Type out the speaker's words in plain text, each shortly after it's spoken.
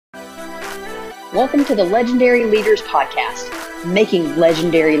Welcome to the Legendary Leaders Podcast, Making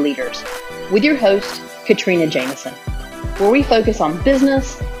Legendary Leaders, with your host, Katrina Jameson, where we focus on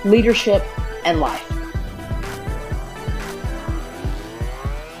business, leadership, and life.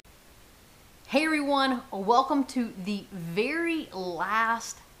 Hey everyone, welcome to the very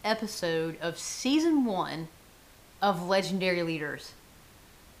last episode of Season 1 of Legendary Leaders.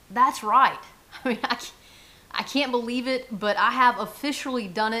 That's right. I can't believe it, but I have officially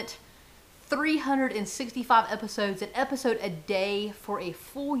done it. 365 episodes, an episode a day for a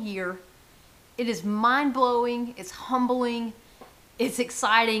full year. It is mind-blowing, it's humbling, it's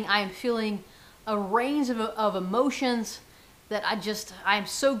exciting. I am feeling a range of emotions that I am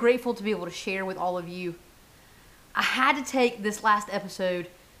so grateful to be able to share with all of you. I had to take this last episode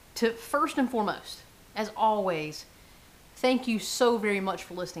to, first and foremost, as always, thank you so very much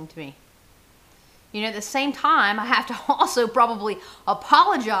for listening to me. You know, at the same time, I have to also probably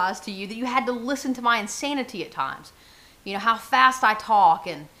apologize to you that you had to listen to my insanity at times. You know, how fast I talk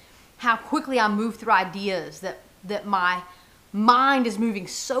and how quickly I move through ideas, that my mind is moving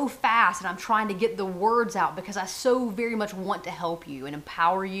so fast and I'm trying to get the words out because I so very much want to help you and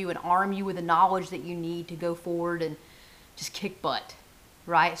empower you and arm you with the knowledge that you need to go forward and just kick butt,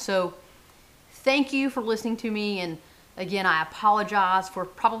 right? So thank you for listening to me, and again, I apologize for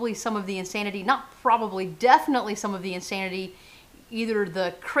probably some of the insanity, not probably, definitely some of the insanity, either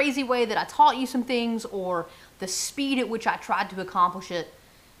the crazy way that I taught you some things or the speed at which I tried to accomplish it.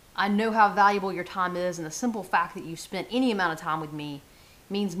 I know how valuable your time is, and the simple fact that you spent any amount of time with me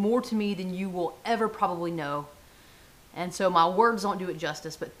means more to me than you will ever probably know. And so my words don't do it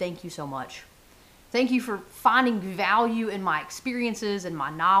justice, but thank you so much. Thank you for finding value in my experiences and my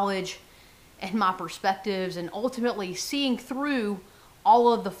knowledge and my perspectives, and ultimately seeing through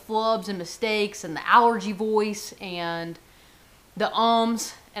all of the flubs and mistakes and the allergy voice and the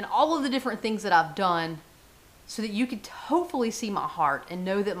ums and all of the different things that I've done, so that you could hopefully see my heart and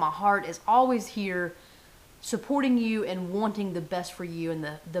know that my heart is always here supporting you and wanting the best for you and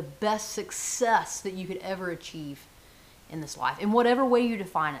the best success that you could ever achieve in this life, in whatever way you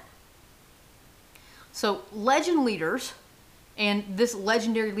define it. So Legend Leaders and this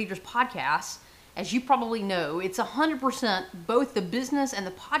Legendary Leaders podcast, as you probably know, it's 100% both the business and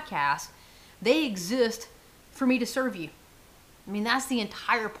the podcast. They exist for me to serve you. I mean, that's the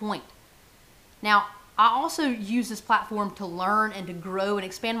entire point. Now, I also use this platform to learn and to grow and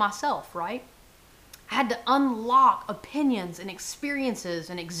expand myself, right? I had to unlock opinions and experiences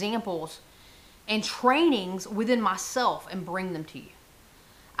and examples and trainings within myself and bring them to you.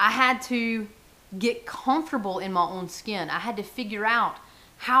 I had to get comfortable in my own skin. I had to figure out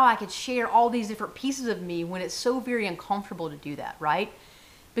how I could share all these different pieces of me when it's so very uncomfortable to do that, right?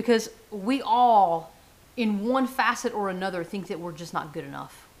 Because we all, in one facet or another, think that we're just not good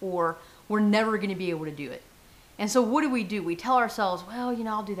enough, or we're never going to be able to do it. And so what do? We tell ourselves, well, you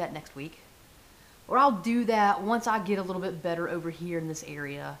know, I'll do that next week. Or I'll do that once I get a little bit better over here in this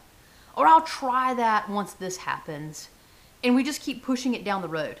area. Or I'll try that once this happens. And we just keep pushing it down the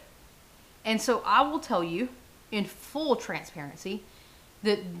road. And so I will tell you in full transparency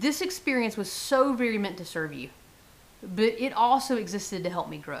that this experience was so very meant to serve you, but it also existed to help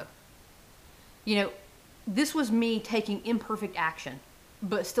me grow. You know, this was me taking imperfect action,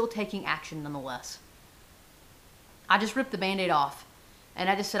 but still taking action nonetheless. I just ripped the Band-Aid off, and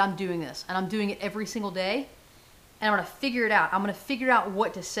I just said, I'm doing this, and I'm doing it every single day, and I'm going to figure it out. I'm going to figure out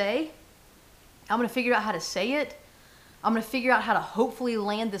what to say. I'm going to figure out how to say it. I'm going to figure out how to hopefully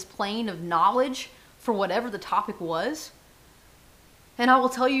land this plane of knowledge for whatever the topic was. And I will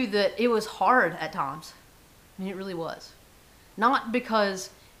tell you that it was hard at times. I mean, it really was. Not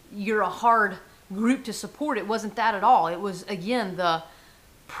because you're a hard group to support. It wasn't that at all. It was, again, the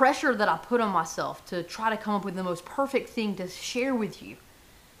pressure that I put on myself to try to come up with the most perfect thing to share with you.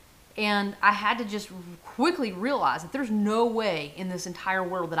 And I had to just quickly realize that there's no way in this entire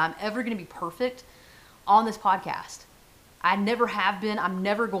world that I'm ever going to be perfect on this podcast. I never have been. I'm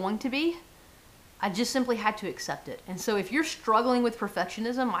never going to be. I just simply had to accept it. And so if you're struggling with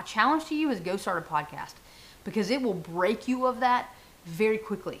perfectionism, my challenge to you is go start a podcast, because it will break you of that very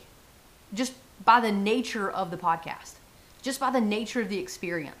quickly. Just by the nature of the podcast, just by the nature of the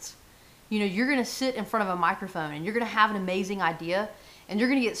experience. You know, you're going to sit in front of a microphone and you're going to have an amazing idea, and you're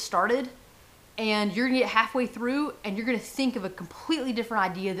going to get started, and you're going to get halfway through and you're going to think of a completely different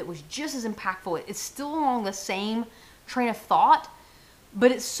idea that was just as impactful. It's still along the same train of thought,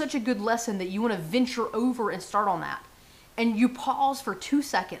 but it's such a good lesson that you want to venture over and start on that. And you pause for 2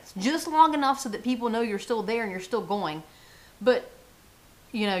 seconds, just long enough so that people know you're still there and you're still going. But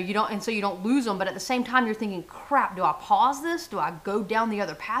you know, you don't lose them. But at the same time, you're thinking, crap, do I pause this? Do I go down the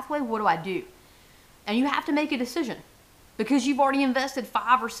other pathway? What do I do? And you have to make a decision because you've already invested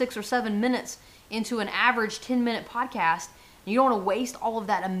 5 or 6 or 7 minutes into an average 10-minute podcast. And you don't want to waste all of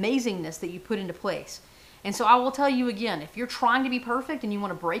that amazingness that you put into place. And so I will tell you again, if you're trying to be perfect and you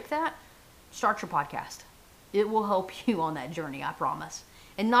want to break that, start your podcast. It will help you on that journey, I promise.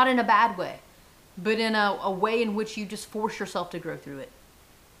 And not in a bad way, but in a way in which you just force yourself to grow through it.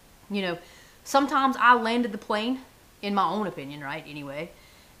 You know, sometimes I landed the plane, in my own opinion, right, anyway,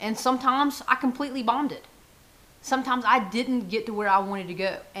 and sometimes I completely bombed it. Sometimes I didn't get to where I wanted to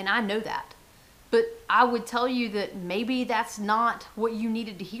go, and I know that. But I would tell you that maybe that's not what you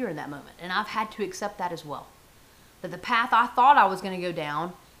needed to hear in that moment, and I've had to accept that as well. That the path I thought I was going to go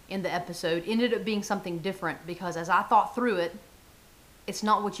down in the episode ended up being something different because as I thought through it, it's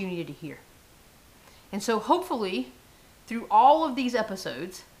not what you needed to hear. And so hopefully, through all of these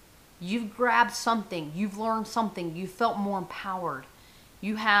episodes, you've grabbed something, you've learned something, you felt more empowered.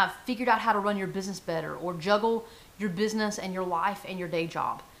 You have figured out how to run your business better or juggle your business and your life and your day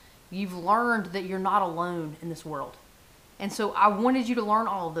job. You've learned that you're not alone in this world. And so I wanted you to learn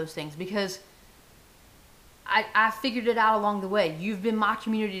all of those things because I figured it out along the way. You've been my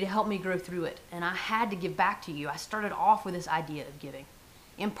community to help me grow through it. And I had to give back to you. I started off with this idea of giving.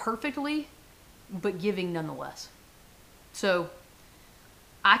 Imperfectly, but giving nonetheless. So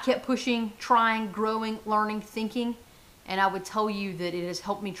I kept pushing, trying, growing, learning, thinking. And I would tell you that it has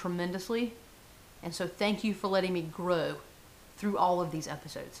helped me tremendously. And so thank you for letting me grow through all of these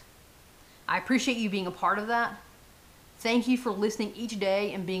episodes. I appreciate you being a part of that. Thank you for listening each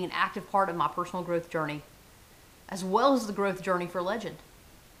day and being an active part of my personal growth journey, as well as the growth journey for Legend.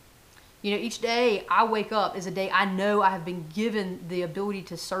 You know, each day I wake up is a day I know I have been given the ability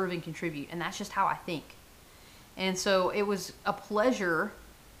to serve and contribute, and that's just how I think. And so it was a pleasure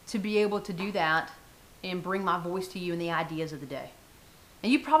to be able to do that and bring my voice to you and the ideas of the day.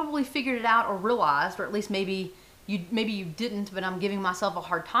 And you probably figured it out or realized, or at least maybe you didn't, but I'm giving myself a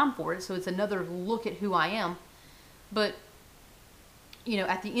hard time for it, so it's another look at who I am. But, you know,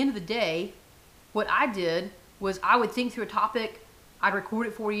 at the end of the day, what I did was I would think through a topic, I'd record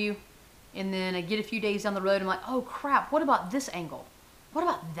it for you, and then I'd get a few days down the road and I'm like, oh crap, what about this angle? What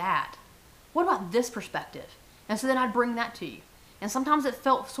about that? What about this perspective? And so then I'd bring that to you. And sometimes it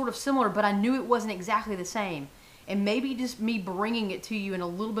felt sort of similar, but I knew it wasn't exactly the same. And maybe just me bringing it to you in a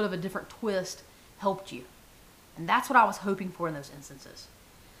little bit of a different twist helped you. And that's what I was hoping for in those instances.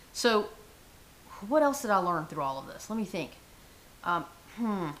 So what else did I learn through all of this? Let me think.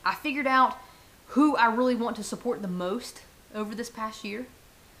 I figured out who I really want to support the most over this past year.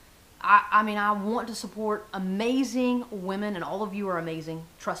 I mean, I want to support amazing women, and all of you are amazing.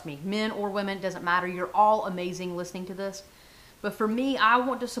 Trust me, men or women, it doesn't matter. You're all amazing listening to this. But for me, I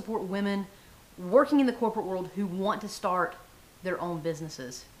want to support women working in the corporate world who want to start their own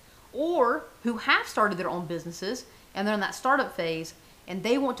businesses, or who have started their own businesses and they're in that startup phase and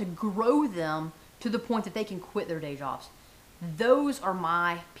they want to grow them to the point that they can quit their day jobs. Those are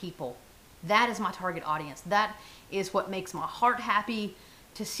my people. That is my target audience. That is what makes my heart happy,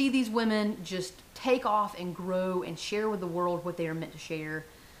 to see these women just take off and grow and share with the world what they are meant to share.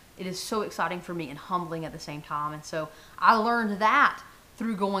 It is so exciting for me and humbling at the same time. And so I learned that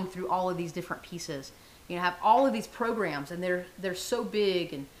through going through all of these different pieces. You know, I have all of these programs and they're so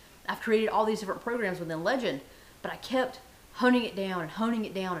big, and I've created all these different programs within Legend, but I kept honing it down and honing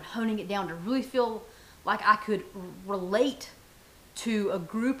it down and honing it down to really feel like I could relate to a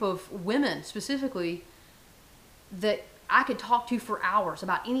group of women specifically that I could talk to for hours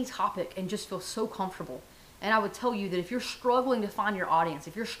about any topic and just feel so comfortable. And I would tell you that if you're struggling to find your audience,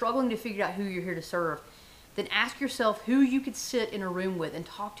 if you're struggling to figure out who you're here to serve, then ask yourself who you could sit in a room with and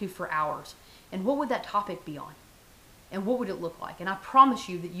talk to for hours. And what would that topic be on? And what would it look like? And I promise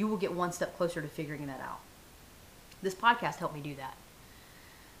you that you will get one step closer to figuring that out. This podcast helped me do that.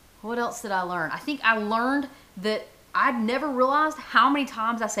 What else did I learn? I think I learned that I'd never realized how many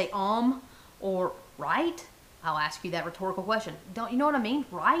times I say or right. I'll ask you that rhetorical question. Don't you know what I mean?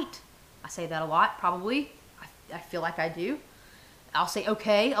 Right? I say that a lot, probably. I feel like I do. I'll say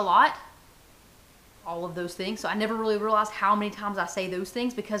okay a lot. All of those things. So I never really realized how many times I say those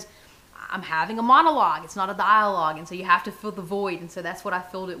things because I'm having a monologue. It's not a dialogue. And so you have to fill the void. And so that's what I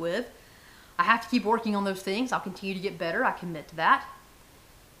filled it with. I have to keep working on those things. I'll continue to get better. I commit to that.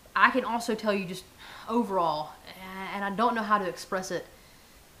 I can also tell you just overall, and I don't know how to express it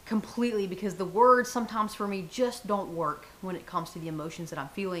completely because the words sometimes for me just don't work when it comes to the emotions that I'm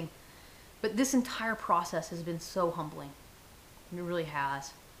feeling. But this entire process has been so humbling. It really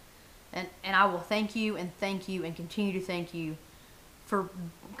has. And I will thank you and continue to thank you for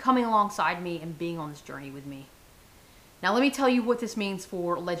coming alongside me and being on this journey with me. Now let me tell you what this means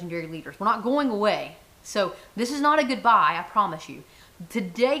for legendary leaders. We're not going away. So this is not a goodbye, I promise you.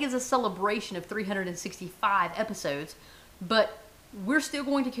 Today is a celebration of 365 episodes, but we're still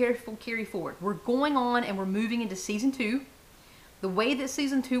going to carry forward. We're going on and we're moving into season 2. The way that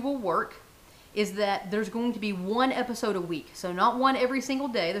season 2 will work is that there's going to be one episode a week. So not one every single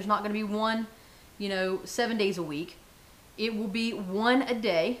day. There's not going to be one, 7 days a week. It will be one a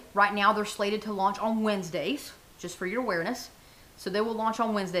day. Right now they're slated to launch on Wednesdays, just for your awareness. So they will launch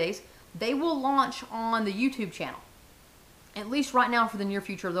on Wednesdays. They will launch on the YouTube channel. At least right now for the near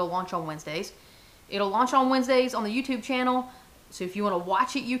future, they'll launch on Wednesdays. It'll launch on Wednesdays on the YouTube channel. So if you want to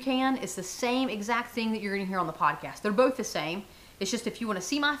watch it, you can. It's the same exact thing that you're going to hear on the podcast. They're both the same. It's just if you want to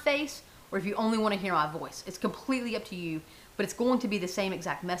see my face or if you only want to hear my voice. It's completely up to you, but it's going to be the same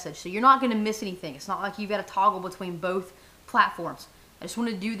exact message. So you're not going to miss anything. It's not like you've got to toggle between both platforms. I just want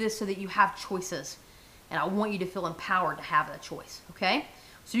to do this so that you have choices. And I want you to feel empowered to have that choice, okay?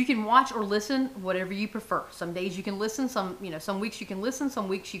 So you can watch or listen, whatever you prefer. Some days you can listen, some weeks you can listen, some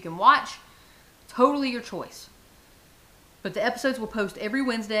weeks you can watch. Totally your choice. But the episodes will post every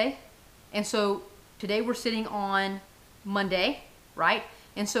Wednesday. And so today we're sitting on Monday, right?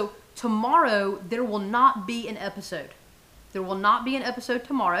 And so tomorrow there will not be an episode. There will not be an episode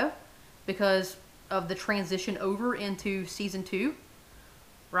tomorrow because of the transition over into season 2,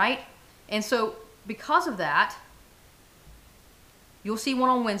 right? And so because of that, you'll see one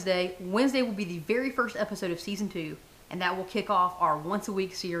on Wednesday. Wednesday will be the very first episode of season 2, and that will kick off our once a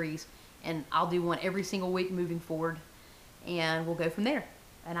week series. And I'll do one every single week moving forward, and we'll go from there.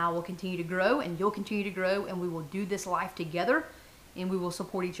 And I will continue to grow, and you'll continue to grow, and we will do this life together, and we will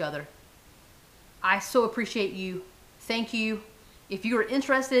support each other. I so appreciate you. Thank you. If you are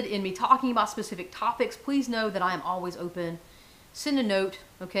interested in me talking about specific topics, please know that I am always open. Send a note,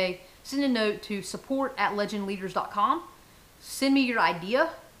 okay? Send a note to support@legendleaders.com. Send me your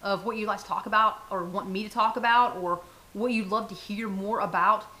idea of what you'd like to talk about or want me to talk about or what you'd love to hear more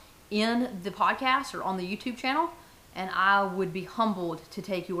about in the podcast or on the YouTube channel. And I would be humbled to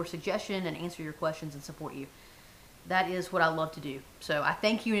take your suggestion and answer your questions and support you. That is what I love to do. So I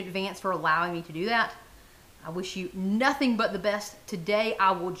thank you in advance for allowing me to do that. I wish you nothing but the best. Today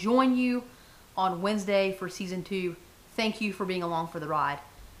I will join you on Wednesday for season 2. Thank you for being along for the ride.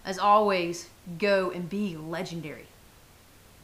 As always, go and be legendary.